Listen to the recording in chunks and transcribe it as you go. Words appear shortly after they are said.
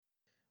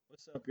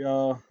What's up,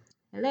 y'all?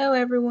 Hello,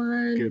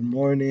 everyone. Good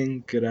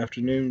morning, good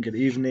afternoon, good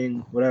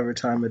evening, whatever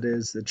time it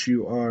is that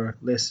you are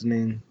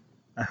listening.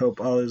 I hope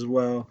all is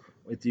well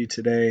with you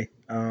today.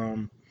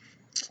 I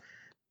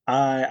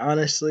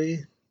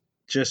honestly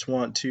just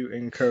want to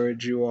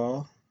encourage you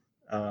all,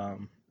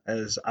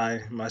 as I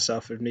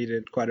myself have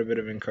needed quite a bit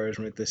of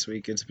encouragement this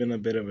week. It's been a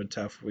bit of a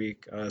tough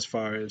week as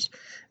far as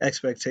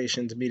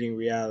expectations meeting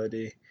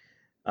reality.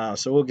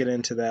 So we'll get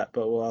into that,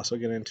 but we'll also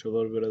get into a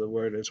little bit of the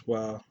word as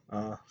well.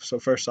 So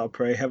first, I'll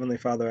pray. Heavenly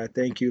Father, I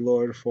thank you,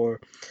 Lord,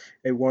 for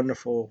a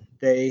wonderful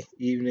day,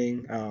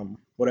 evening,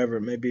 whatever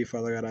it may be.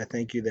 Father God, I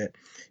thank you that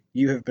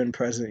you have been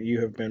present,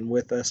 you have been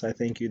with us. I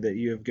thank you that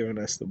you have given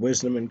us the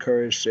wisdom and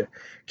courage to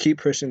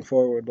keep pushing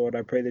forward, Lord.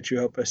 I pray that you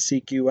help us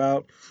seek you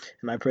out,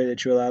 and I pray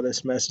that you allow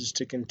this message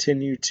to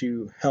continue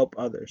to help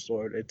others,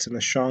 Lord. It's in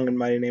the strong and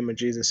mighty name of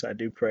Jesus I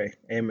do pray.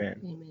 Amen.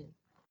 Amen.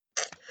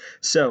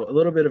 So, a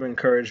little bit of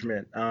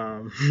encouragement.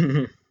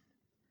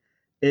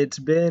 It's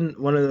been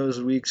one of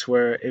those weeks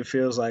where it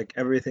feels like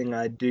everything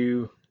I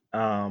do,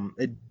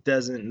 it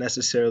doesn't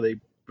necessarily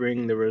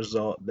bring the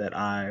result that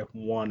I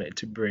want it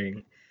to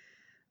bring.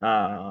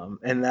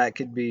 And that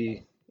could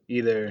be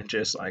either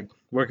just like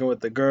working with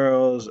the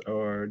girls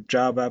or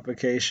job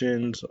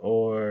applications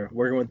or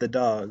working with the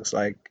dogs.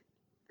 Like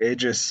it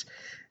just,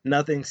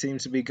 nothing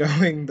seems to be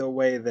going the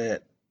way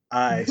that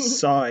I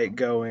saw it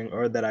going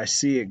or that I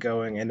see it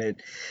going. And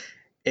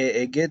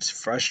it gets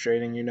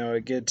frustrating,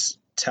 it gets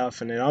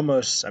tough, and it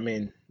almost, I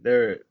mean,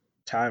 there are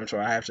times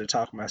where I have to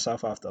talk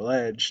myself off the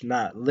ledge,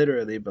 not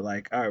literally, but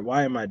like, all right,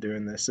 why am I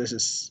doing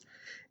this?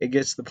 It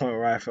gets to the point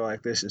where I feel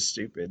like this is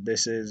stupid.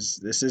 This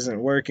isn't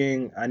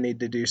working. I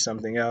need to do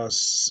something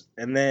else.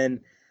 And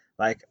then,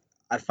 like,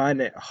 I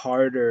find it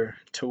harder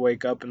to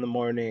wake up in the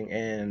morning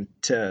and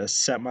to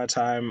set my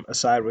time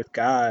aside with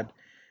God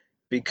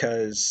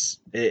because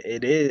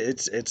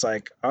it's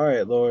like, all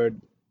right, Lord,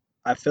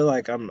 I feel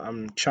like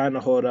I'm trying to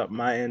hold up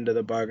my end of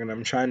the bargain.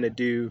 I'm trying to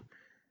do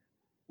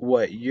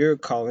what you're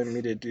calling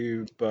me to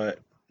do, but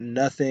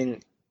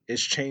nothing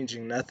is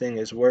changing. Nothing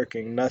is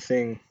working.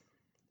 Nothing.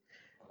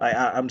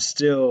 I'm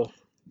still.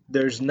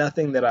 There's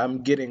nothing that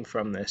I'm getting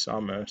from this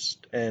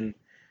almost, and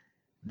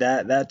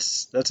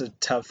that's a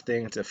tough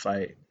thing to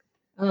fight.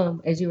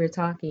 As you were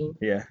talking,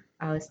 Yeah.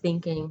 I was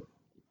thinking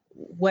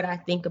what I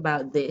think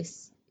about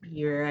this.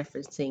 You're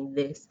referencing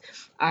this,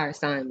 our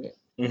assignment.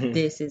 Hmm.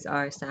 This is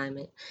our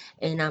assignment.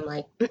 And I'm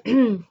like,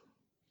 you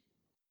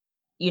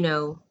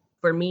know,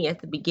 for me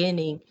at the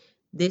beginning,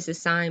 this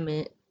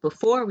assignment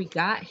before we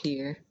got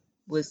here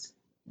was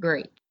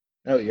great.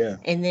 Oh yeah.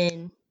 And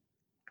then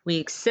we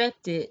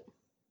accepted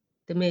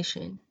the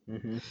mission.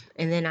 Hmm.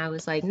 And then I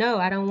was like, no,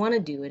 I don't want to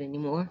do it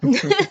anymore.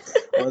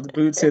 Well, the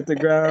boots hit the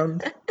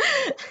ground.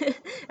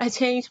 I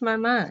changed my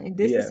mind.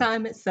 This Yeah.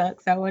 assignment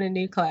sucks. I want a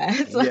new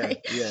class. Yeah.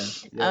 like, Yeah.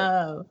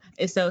 Yeah.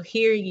 and so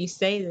here you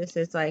say this,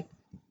 it's like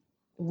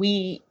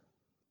we,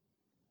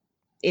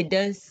 it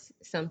does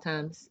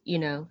sometimes,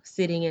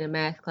 sitting in a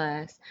math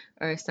class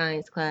or a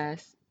science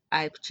class.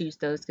 I choose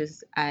those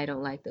because I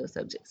don't like those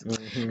subjects.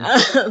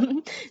 Hmm.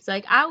 It's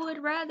like I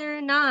would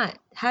rather not.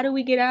 How do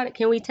we get out?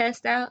 Can we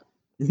test out?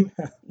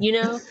 You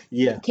know,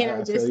 Yeah. can I I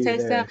feel just you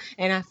test out? there.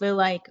 And I feel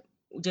like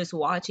just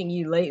watching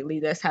you lately,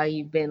 that's how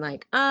you've been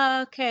like,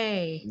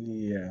 okay.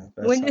 Yeah,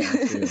 that's When how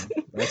I feel.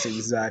 That's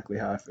exactly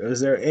how I feel. Is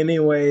there any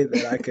way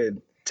that I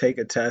could take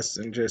a test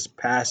and just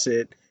pass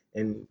it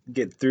and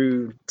get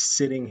through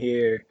sitting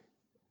here,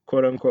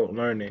 quote unquote,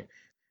 learning?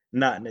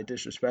 Not in a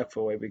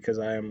disrespectful way because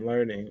I am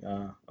learning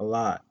a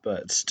lot,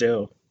 but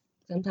still.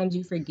 sometimes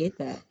you forget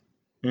that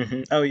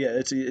Oh yeah,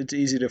 it's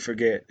easy to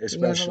forget, you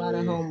have a lot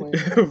of especially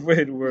homework.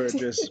 when we're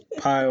just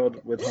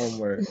piled with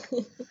homework.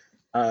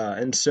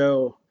 And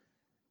so,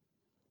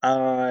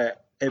 uh,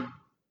 it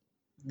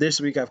this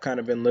week I've kind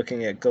of been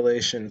looking at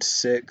Galatians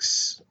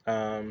 6,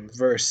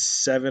 verse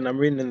 7. I'm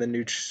reading in the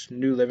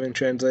New Living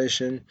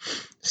Translation,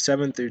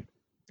 7 through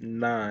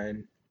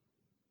 9.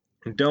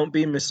 Don't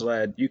be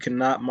misled. You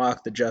cannot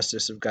mock the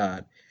justice of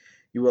God.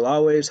 You will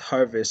always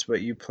harvest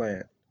what you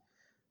plant.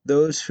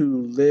 Those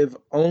who live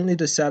only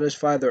to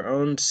satisfy their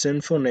own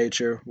sinful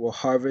nature will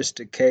harvest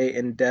decay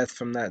and death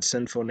from that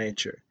sinful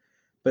nature.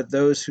 But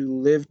those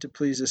who live to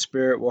please the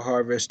Spirit will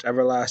harvest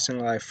everlasting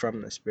life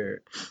from the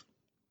Spirit.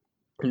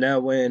 Now,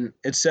 when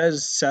it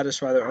says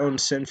satisfy their own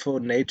sinful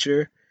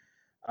nature,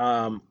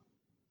 um,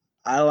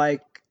 I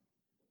like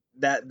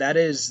that. That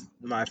is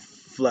my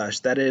flesh.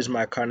 That is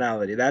my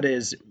carnality. That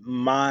is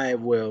my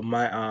will.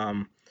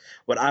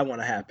 What I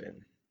want to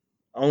happen.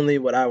 Only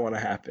what I want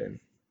to happen.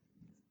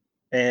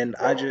 And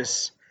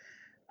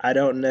I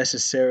don't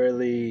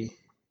necessarily.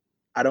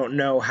 I don't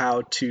know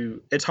how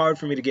to. It's hard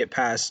for me to get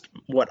past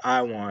what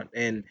I want,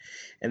 and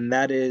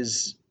that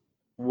is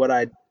what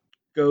I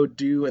go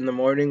do in the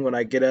morning when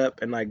I get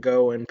up and I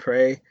go and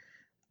pray.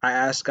 I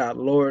ask God,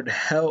 Lord,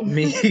 help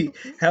me,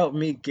 help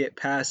me get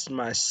past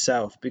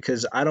myself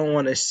because I don't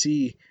want to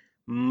see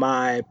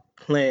my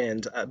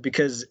plans.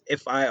 Because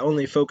if I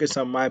only focus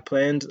on my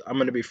plans, I'm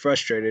going to be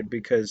frustrated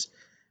because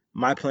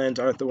my plans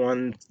aren't the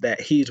ones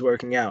that he's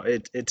working out.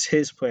 It's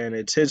his plan,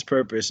 it's his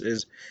purpose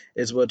is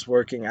what's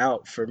working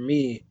out for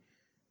me.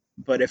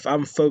 But if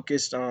I'm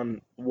focused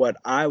on what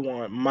I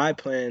want, my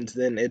plans,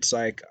 then it's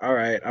like, all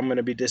right, I'm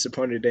gonna be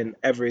disappointed in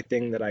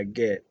everything that I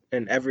get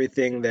and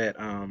everything that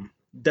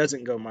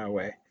doesn't go my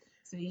way.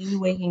 So you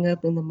waking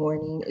up in the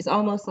morning, it's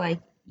almost like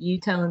you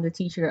telling the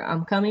teacher,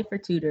 I'm coming for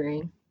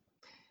tutoring,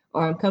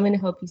 or I'm coming to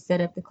help you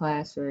set up the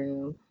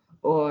classroom,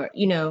 or,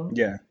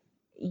 Yeah.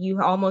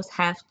 you almost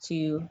have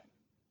to,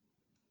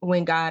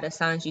 when God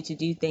assigns you to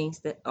do things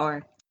that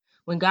are,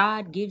 when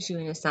God gives you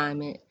an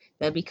assignment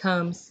that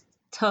becomes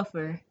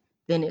tougher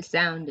than it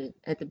sounded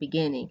at the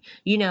beginning.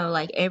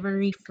 Like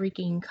every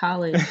freaking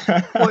college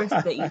course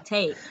that you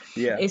take,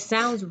 Yeah. it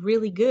sounds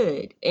really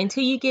good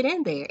until you get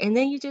in there. And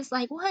then you're just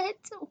like, what?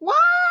 What?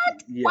 Why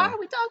Yeah. are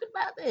we talking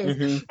about this?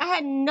 Mhm. I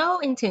had no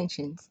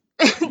intentions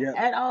Yep.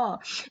 at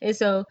all. And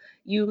so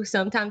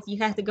sometimes you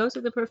have to go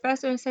to the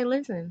professor and say,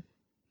 listen,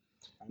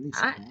 I need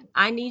some I help.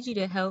 I need you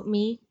to help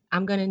me.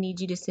 I'm gonna need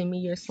you to send me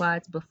your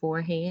slides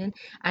beforehand.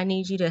 I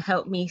need you to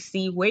help me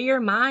see where your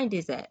mind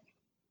is at,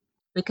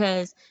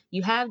 because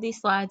you have these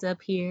slides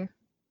up here.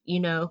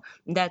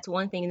 That's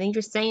one thing. And then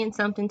you're saying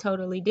something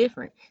totally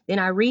different. Then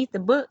I read the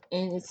book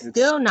and it's It's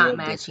still not still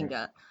matching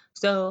different. up.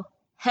 So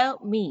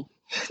help me.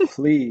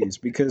 Please,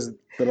 because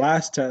the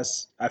last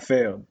test I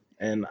failed,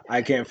 and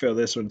I can't fail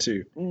this one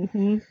too.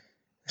 Hmm.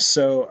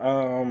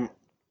 So,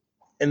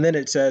 and then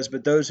it says,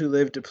 "But those who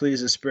live to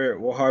please the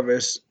Spirit will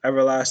harvest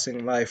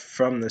everlasting life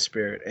from the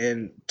Spirit."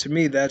 And to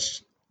me,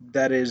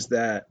 that is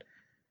that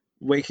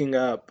waking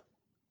up,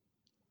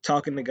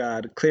 talking to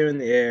God, clearing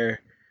the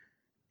air,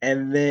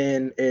 and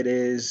then it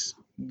is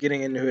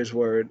getting into His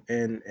Word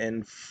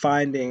and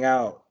finding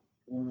out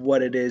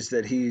what it is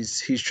that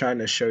He's trying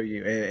to show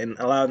you, and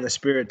allowing the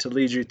Spirit to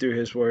lead you through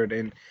His Word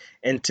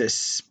and to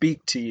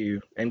speak to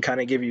you and kind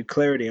of give you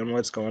clarity on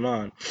what's going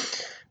on.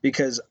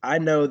 Because I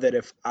know that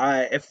if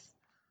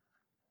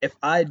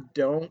I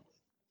don't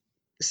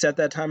set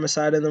that time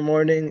aside in the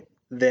morning,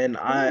 then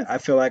I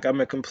Oof, feel like I'm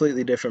a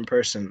completely different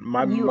person.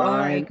 My you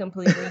are a mind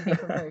completely different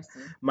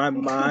person. my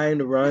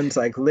mind runs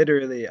like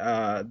literally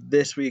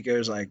this week it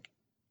was like,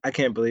 I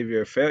can't believe you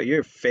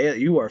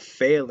are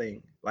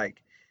failing.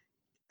 Like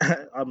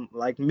I'm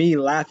like me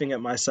laughing at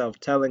myself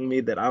telling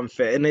me that I'm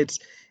fail, and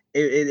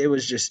it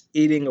was just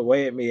eating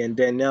away at me. And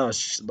Danielle,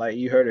 like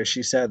you heard her,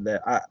 she said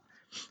that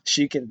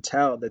she can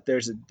tell that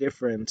there's a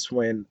difference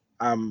when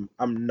I'm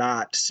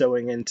not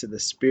sowing into the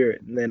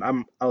Spirit, and then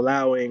I'm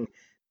allowing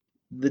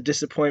the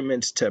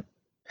disappointments to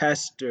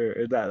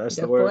pester. That's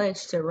the The word.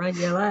 flesh to run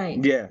your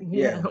life. Yeah,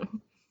 yeah. Yeah.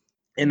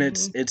 And Hmm.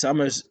 it's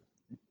almost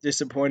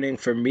disappointing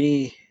for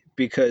me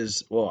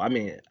because, well, I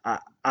mean,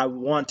 I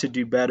want to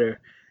do better,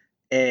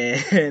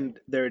 and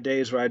there are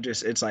days where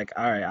it's like,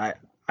 all right,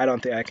 I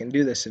don't think I can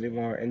do this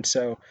anymore, and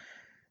so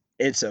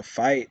it's a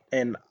fight,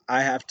 and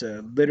I have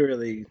to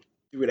literally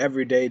do it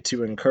every day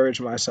to encourage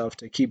myself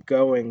to keep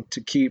going,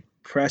 to keep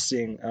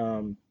pressing,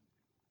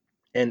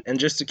 and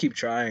just to keep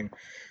trying.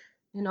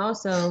 And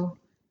also,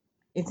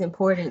 it's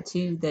important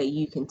too that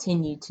you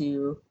continue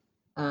to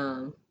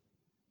um,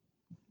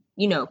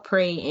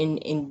 pray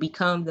and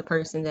become the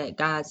person that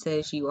God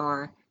says you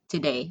are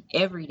today,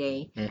 every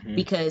day, Hmm.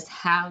 because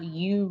how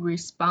you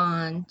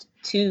respond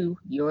to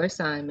your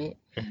assignment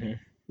Hmm.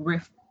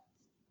 ref-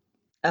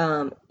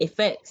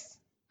 affects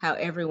how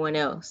everyone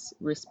else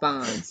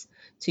responds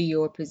to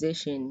your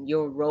position,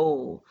 your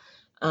role,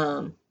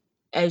 um,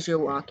 as you're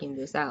walking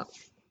this out.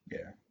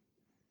 Yeah.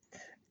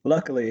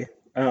 Luckily,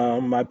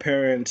 my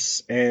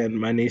parents and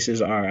my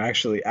nieces are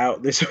actually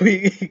out this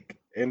week,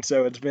 and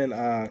so it's been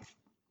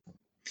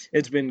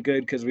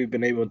good because we've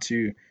been able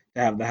to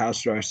have the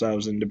house to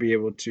ourselves and to be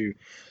able to,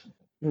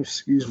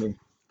 excuse me,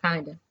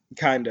 Kinda.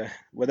 kind of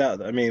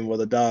without, I mean, well,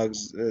 the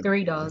dogs,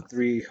 Three the dogs,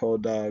 three whole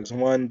dogs,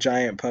 one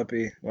giant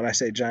puppy. When I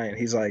say giant,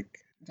 he's like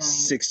giant,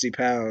 60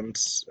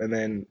 pounds, and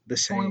then the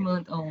four same.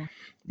 month old,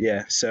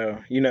 Yeah, so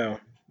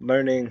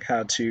learning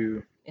how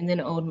to, and then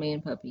an old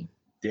man puppy.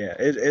 yeah,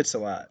 it's a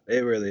lot.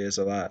 It really is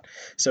a lot.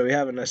 So we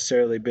haven't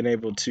necessarily been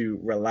able to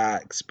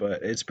relax,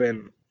 but it's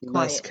been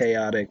less Quiet.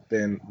 chaotic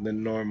than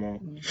normal.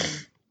 Hmm.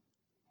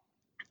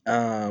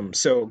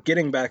 So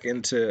getting back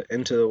into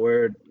the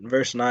word,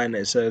 verse 9,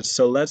 it says,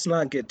 "So let's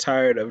not get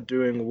tired of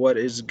doing what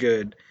is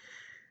good.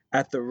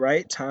 At the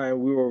right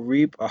time, we will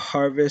reap a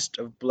harvest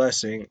of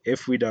blessing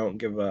if we don't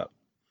give up."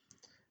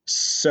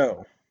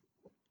 So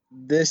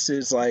this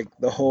is like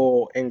the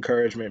whole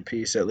encouragement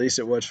piece. At least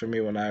it was for me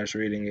when I was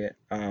reading it.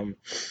 I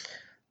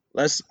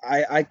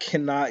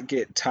cannot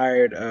get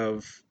tired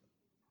of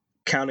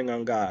counting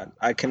on God.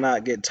 I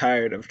cannot get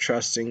tired of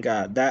trusting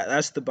God.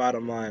 That's the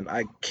bottom line.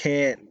 I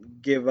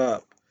can't give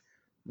up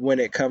when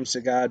it comes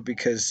to God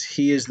because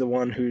He is the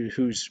one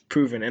who's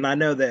proven. And I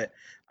know that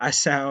I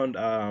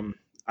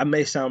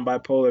may sound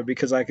bipolar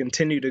because I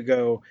continue to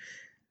go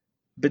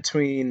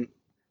between,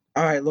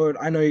 all right, Lord,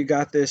 I know you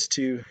got this,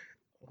 to,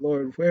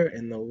 Lord, where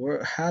in the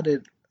world, how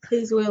did,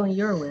 His will and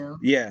your will.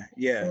 yeah,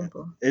 yeah.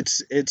 Simple.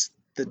 It's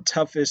the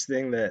toughest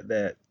thing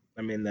that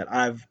I mean that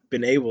I've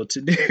been able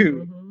to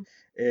do.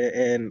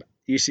 and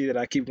you see that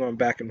I keep going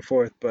back and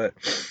forth, but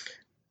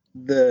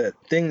the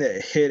thing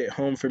that hit it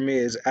home for me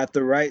is at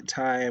the right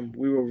time,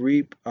 we will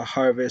reap a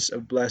harvest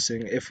of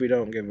blessing if we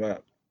don't give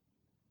up.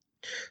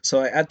 So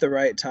like, at the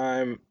right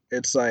time,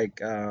 it's like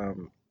at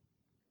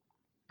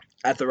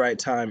the right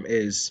time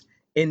is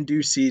in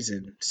due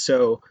season.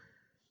 So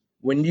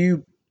when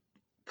you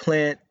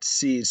plant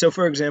seeds, so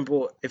for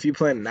example, if you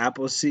plant an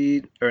apple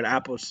seed or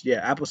apple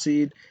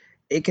seed,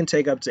 it can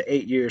take up to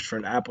 8 years for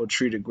an apple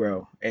tree to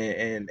grow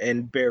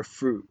and bear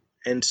fruit.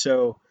 And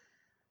so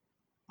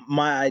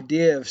my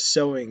idea of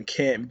sowing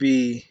can't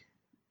be,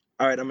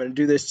 all right, I'm going to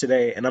do this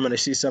today and I'm going to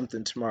see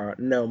something tomorrow.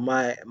 No,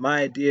 my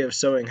idea of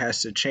sowing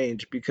has to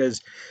change,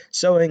 because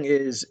sowing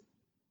is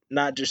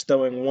not just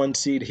throwing one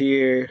seed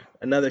here,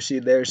 another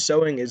seed there.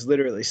 Sowing is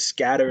literally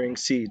scattering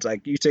seeds.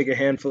 Like you take a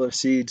handful of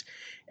seeds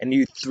and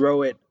you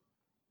throw it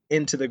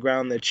into the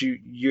ground that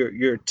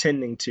you're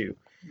tending to.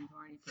 You've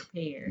already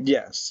prepared.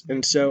 Yes,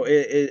 and so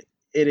it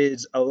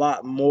is a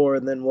lot more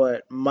than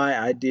what my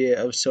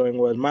idea of sowing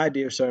was. My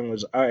idea of sowing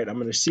was, all right, I'm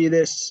going to see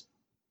this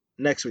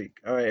next week.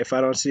 All right, if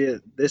I don't see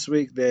it this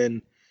week,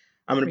 then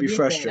I'm gonna be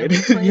Forget that. I'm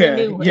frustrated. gonna plant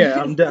a new Yeah,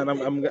 one. I'm done.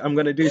 I'm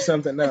gonna do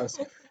something else.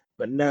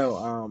 But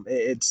no,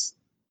 it's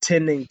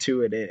tending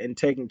to it and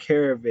taking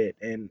care of it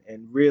and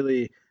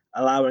really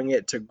allowing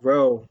it to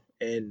grow.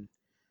 And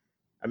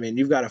I mean,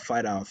 you've got to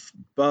fight off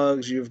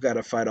bugs. You've got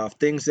to fight off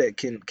things that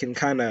can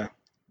kind of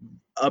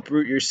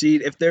uproot your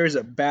seed. If there's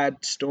a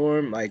bad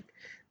storm, like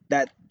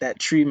that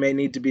tree may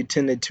need to be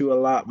tended to a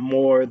lot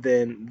more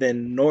than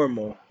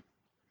normal.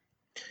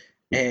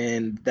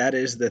 And that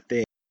is the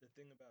thing. The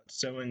thing about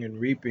sowing and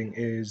reaping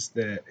is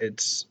that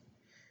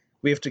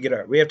we have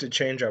to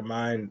change our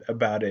mind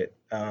about it.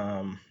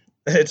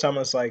 It's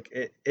almost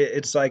like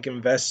it's like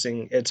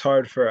investing. It's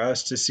hard for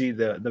us to see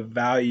the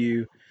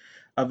value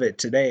of it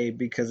today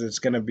because it's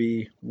going to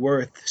be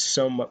worth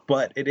so much,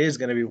 but it is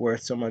going to be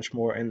worth so much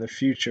more in the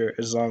future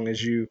as long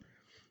as you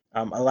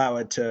allow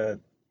it to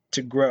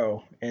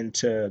grow and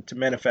to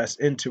manifest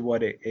into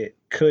what it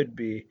could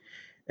be.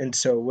 And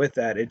so with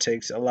that, it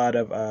takes a lot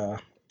of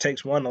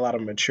takes one a lot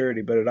of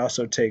maturity, but it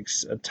also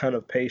takes a ton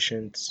of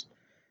patience,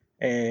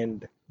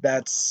 and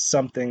that's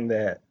something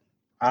that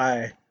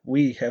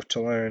we have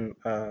to learn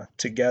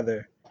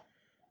together.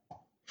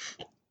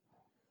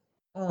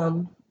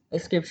 A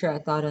scripture I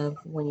thought of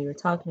when you were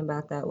talking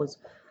about that was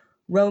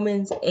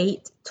Romans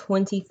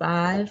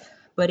 8:25.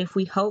 But if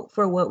we hope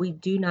for what we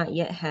do not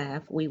yet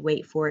have, we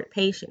wait for it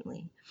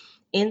patiently.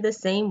 In the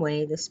same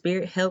way, the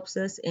Spirit helps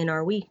us in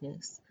our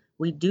weakness.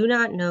 We do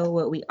not know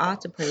what we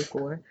ought to pray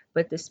for,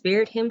 but the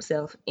Spirit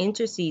Himself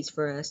intercedes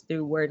for us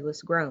through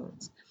wordless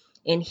groans.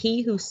 And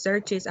He who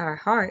searches our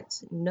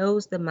hearts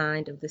knows the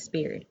mind of the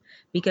Spirit,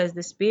 because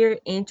the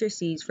Spirit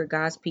intercedes for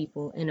God's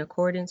people in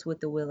accordance with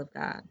the will of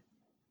God.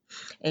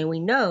 And we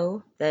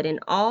know that in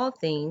all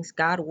things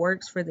God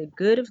works for the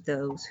good of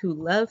those who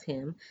love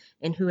Him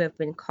and who have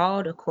been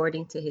called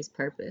according to His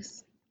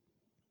purpose.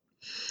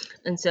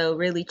 And so,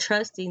 really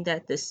trusting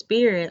that the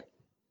Spirit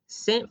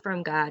sent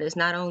from God is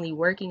not only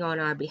working on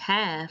our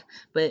behalf,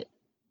 but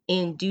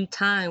in due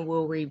time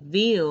will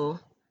reveal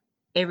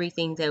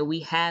everything that we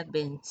have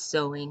been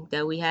sowing,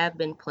 that we have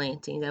been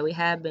planting, that we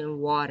have been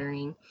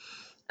watering.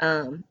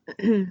 Um,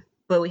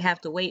 but we have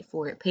to wait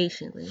for it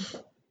patiently.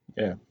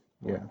 Yeah,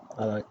 yeah,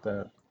 I like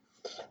that.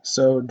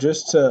 So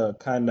just to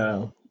kind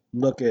of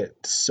look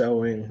at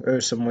sowing or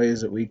some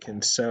ways that we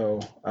can sow,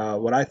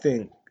 what I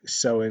think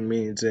sowing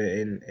means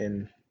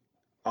in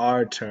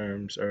our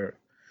terms or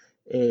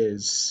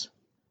is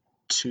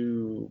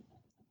to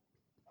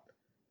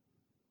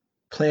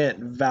plant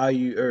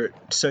value, or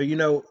so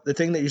the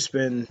thing that you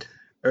spend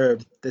or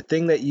the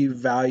thing that you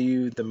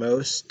value the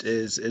most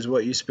is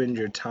what you spend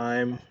your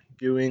time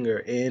doing or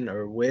in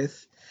or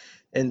with.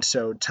 And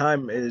so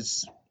time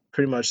is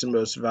pretty much the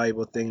most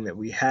valuable thing that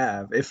we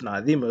have, if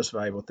not the most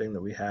valuable thing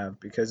that we have,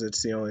 because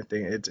it's the only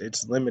thing,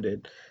 it's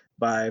limited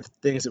by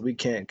things that we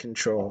can't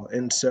control.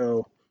 And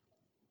so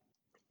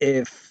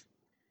if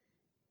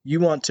you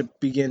want to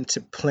begin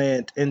to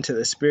plant into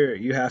the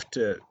spirit, you have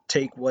to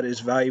take what is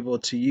valuable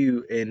to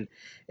you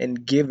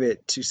and give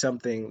it to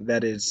something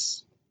that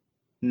is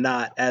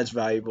not as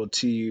valuable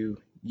to you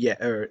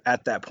yet or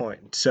at that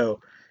point.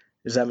 So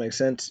does that make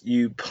sense?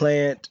 You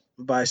plant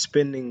by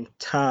spending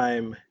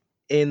time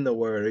in the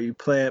word, or you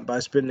plant by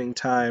spending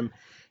time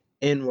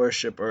in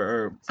worship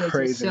or So to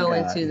praising sow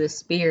into God. the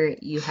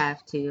Spirit, you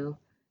have to.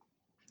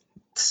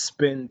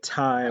 Spend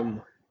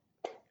time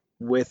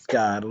with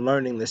God,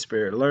 learning the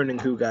Spirit, learning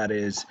who God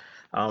is,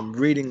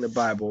 reading the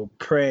Bible,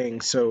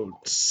 praying. So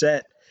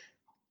set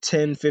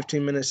 10,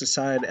 15 minutes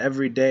aside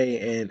every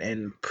day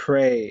and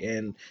pray.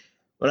 And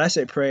when I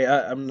say pray,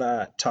 I'm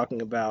not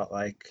talking about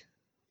like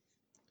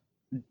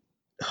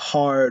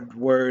hard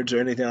words or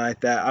anything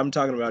like that. I'm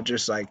talking about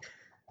just like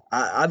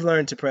I've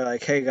learned to pray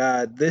like, hey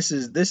God, this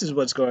is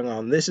what's going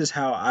on. This is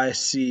how I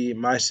see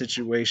my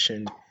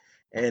situation,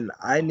 and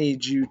I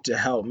need you to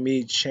help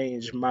me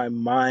change my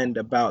mind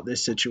about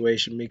this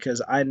situation,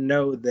 because I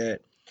know that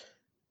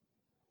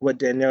what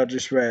Danielle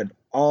just read,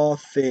 all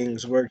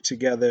things work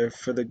together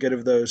for the good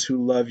of those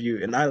who love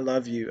you, and I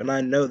love you, and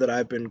I know that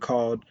I've been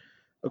called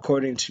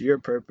according to your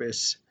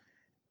purpose.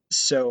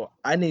 So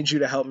I need you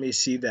to help me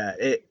see that.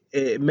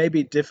 It may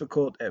be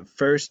difficult at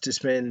first to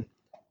spend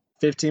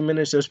 15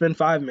 minutes, so spend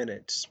 5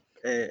 minutes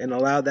and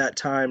allow that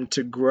time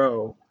to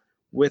grow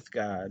with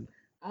God.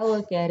 I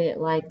look at it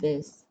like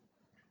this.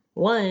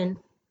 One,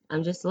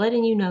 I'm just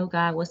letting you know,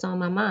 God, what's on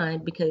my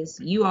mind because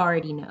you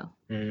already know.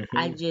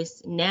 I Hmm.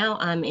 just, now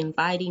I'm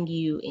inviting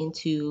you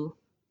into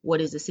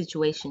what is a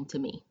situation to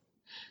me.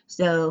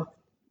 So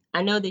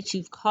I know that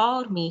you've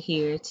called me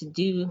here to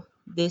do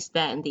this,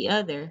 that, and the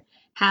other.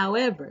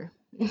 However,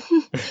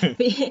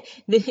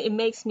 it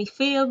makes me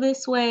feel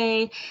this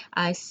way.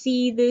 I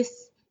see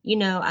this,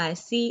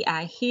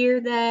 I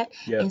hear that.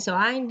 Yep. And so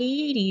I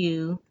need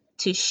you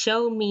to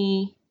show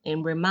me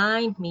and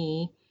remind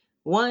me,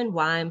 one,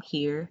 why I'm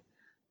here,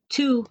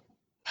 two,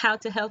 how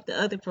to help the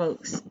other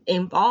folks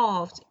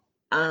involved,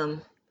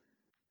 um,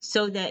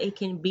 so that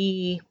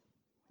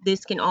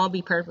this can all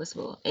be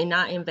purposeful and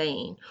not in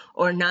vain,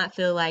 or not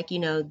feel like,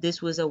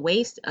 this was a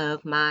waste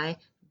of my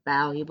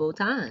valuable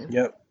time.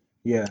 Yep.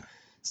 Yeah.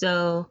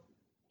 So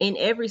in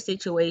every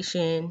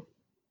situation,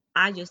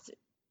 I just,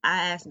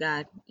 I ask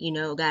God,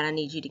 God, I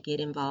need you to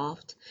get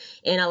involved.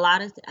 And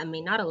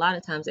not a lot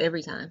of times,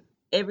 every time.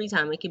 Every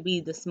time it could be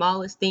the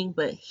smallest thing,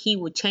 but he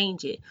would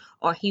change it,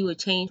 or he would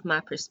change my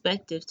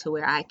perspective to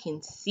where I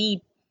can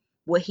see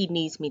what he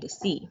needs me to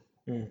see.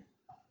 Mm,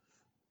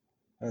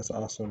 that's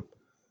awesome.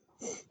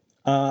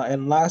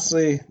 And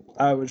lastly,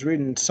 I was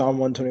reading Psalm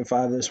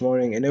 125 this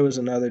morning, and it was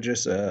another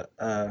just a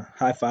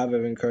high five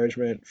of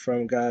encouragement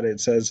from God. It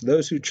says,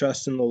 "Those who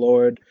trust in the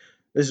Lord,"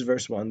 this is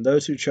verse 1,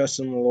 "those who trust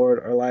in the Lord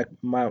are like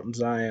Mount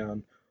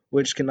Zion,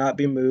 which cannot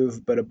be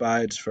moved but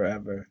abides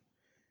forever."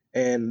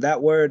 And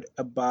that word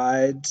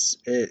abides,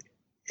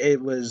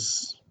 it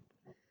was,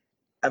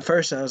 at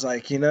first I was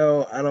like, I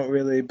don't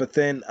really, but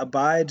then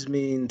abides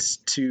means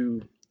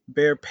to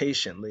bear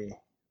patiently,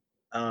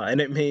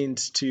 and it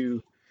means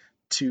to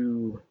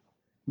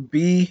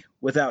be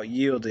without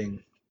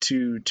yielding,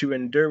 to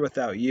endure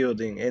without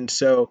yielding. And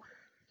so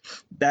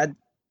that,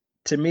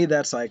 to me,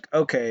 that's like,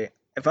 okay,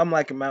 if I'm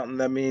like a mountain,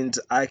 that means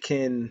I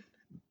can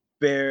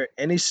bear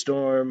any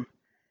storm,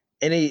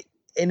 any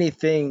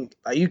anything.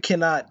 You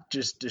cannot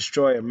just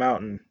destroy a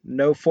mountain.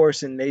 No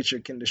force in nature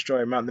can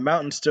destroy a mountain. The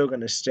mountain's still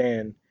going to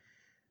stand.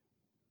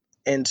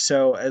 And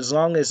so as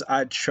long as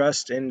I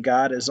trust in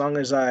God, as long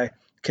as I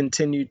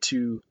continue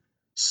to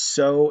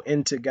sow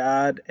into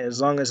God, as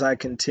long as I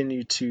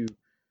continue to,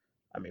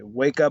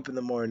 wake up in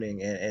the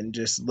morning and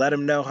just let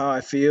him know how I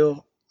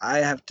feel. I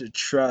have to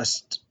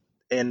trust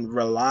and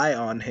rely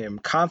on him,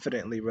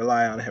 confidently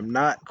rely on him,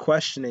 not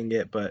questioning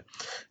it, but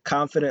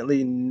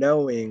confidently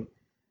knowing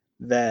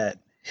that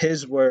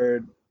his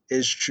word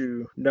is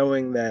true,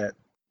 knowing that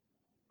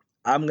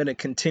I'm going to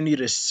continue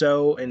to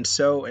sow and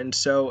sow and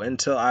sow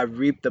until I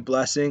reap the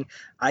blessing.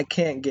 I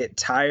can't get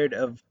tired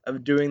of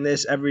doing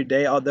this every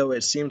day, although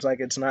it seems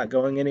like it's not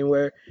going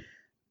anywhere.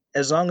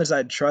 As long as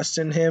I trust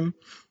in him,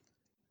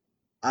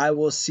 I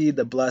will see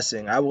the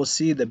blessing. I will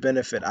see the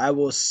benefit. I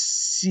will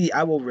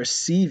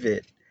receive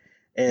it.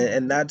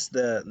 And Mhm. that's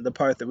the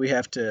part that we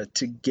have to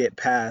get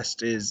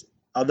past is,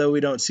 although we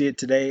don't see it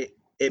today,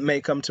 it may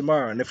come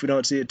tomorrow. And if we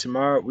don't see it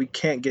tomorrow, we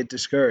can't get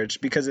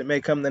discouraged because it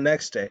may come the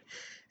next day.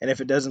 And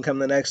if it doesn't come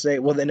the next day,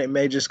 well then it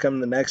may just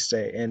come the next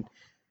day. And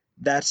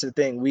that's the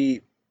thing.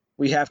 We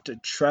have to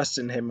trust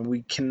in him, and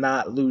we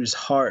cannot lose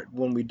heart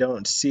when we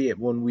don't see it,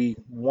 when we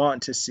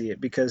want to see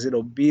it, because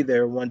it'll be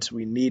there once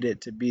we need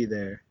it to be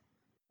there.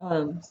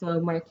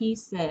 So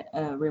Marquise set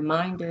a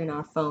reminder in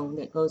our phone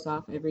that goes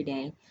off every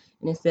day,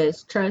 and it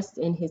says trust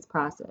in his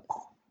process.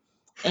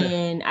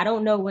 And I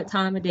don't know what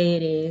time of day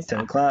it is, 10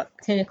 o'clock.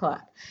 10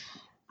 o'clock.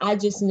 I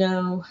just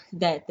know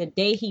that the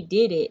day he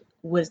did it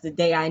was the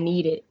day I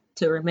needed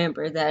to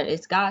remember that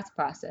it's God's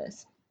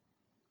process.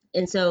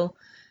 And so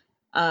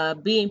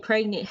being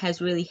pregnant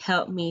has really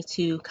helped me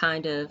to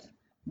kind of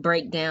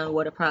break down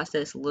what a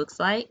process looks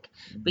like,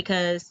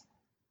 because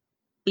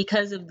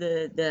of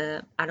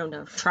the I don't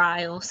know,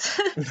 trials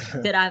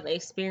that I've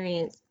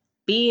experienced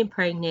being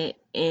pregnant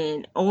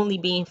and only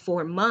being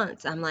 4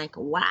 months. I'm like,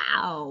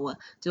 wow,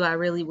 do I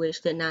really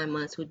wish that 9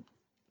 months would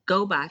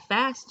go by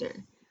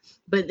faster?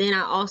 But then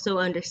I also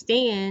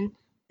understand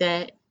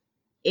that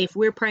if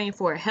we're praying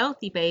for a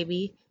healthy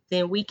baby,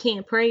 then we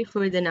can't pray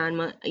for the 9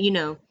 month,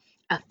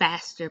 a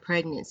faster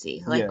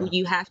pregnancy. Like, Yeah.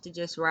 you have to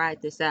just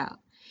ride this out.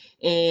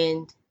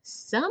 And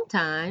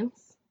sometimes,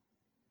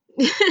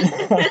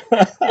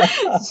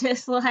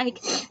 just like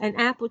an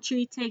apple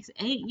tree takes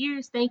 8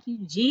 years, thank you,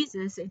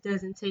 Jesus, it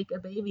doesn't take a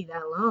baby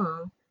that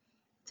long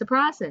to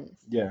process,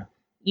 Yeah.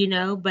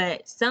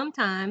 but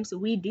sometimes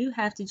we do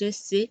have to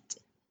just sit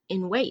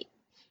and wait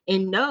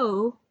and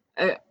know.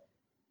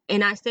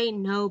 And I say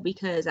no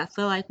because I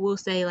feel like we'll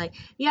say, like,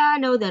 yeah, I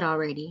know that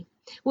already.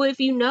 Well, if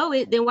you know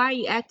it, then why are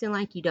you acting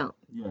like you don't?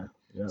 Yeah.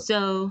 Yep.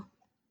 So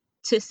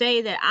to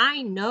say that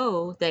I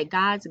know that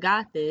God's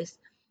got this,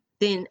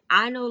 then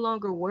I no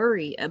longer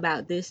worry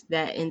about this,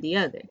 that, and the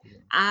other.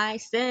 I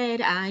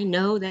said, I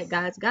know that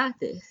God's got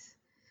this.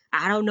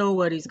 I don't know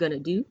what he's going to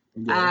do.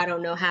 Yeah. I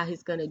don't know how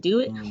he's going to do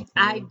it.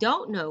 I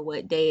don't know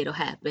what day it'll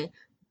happen,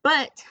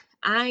 but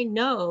I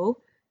know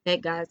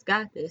that God's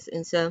got this.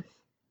 And so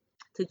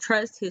to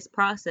trust his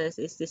process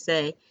is to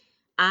say,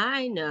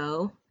 I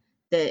know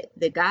that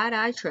the God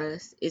I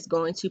trust is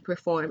going to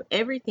perform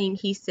everything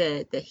he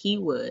said that he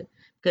would,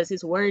 because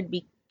his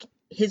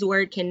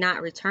word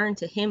cannot return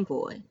to him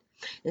void.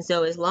 And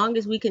so as long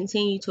as we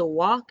continue to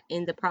walk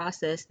in the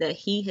process that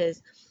he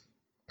has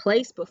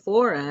placed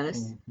before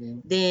us,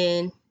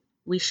 then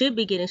we should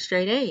be getting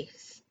straight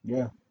A's.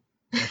 Yeah,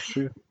 that's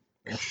true.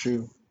 That's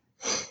true.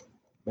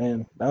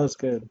 Man, that was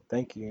good.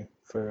 Thank you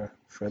for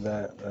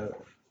that.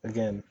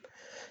 Again,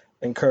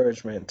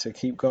 encouragement to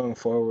keep going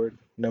forward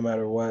no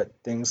matter what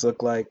things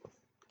look like.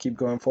 Keep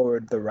going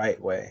forward the right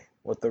way,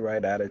 with the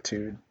right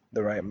attitude,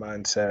 the right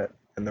mindset,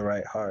 and the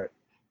right heart.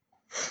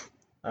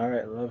 All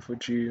right, love,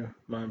 would you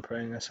mind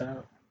praying us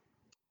out?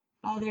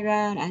 Father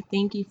God, I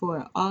thank you for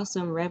an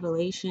awesome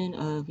revelation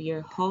of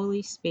your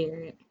Holy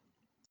Spirit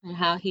and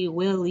how he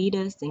will lead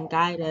us and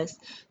guide us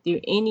through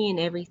any and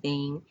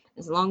everything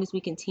as long as we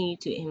continue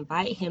to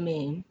invite him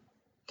in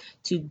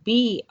to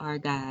be our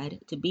guide,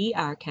 to be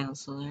our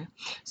counselor.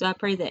 So I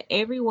pray that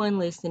everyone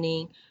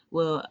listening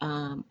will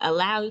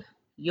allow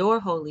your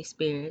Holy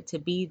Spirit to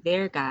be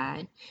their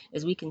guide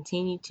as we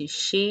continue to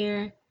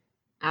share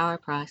our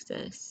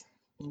process.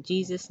 In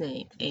Jesus'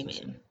 name,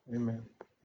 amen. Amen.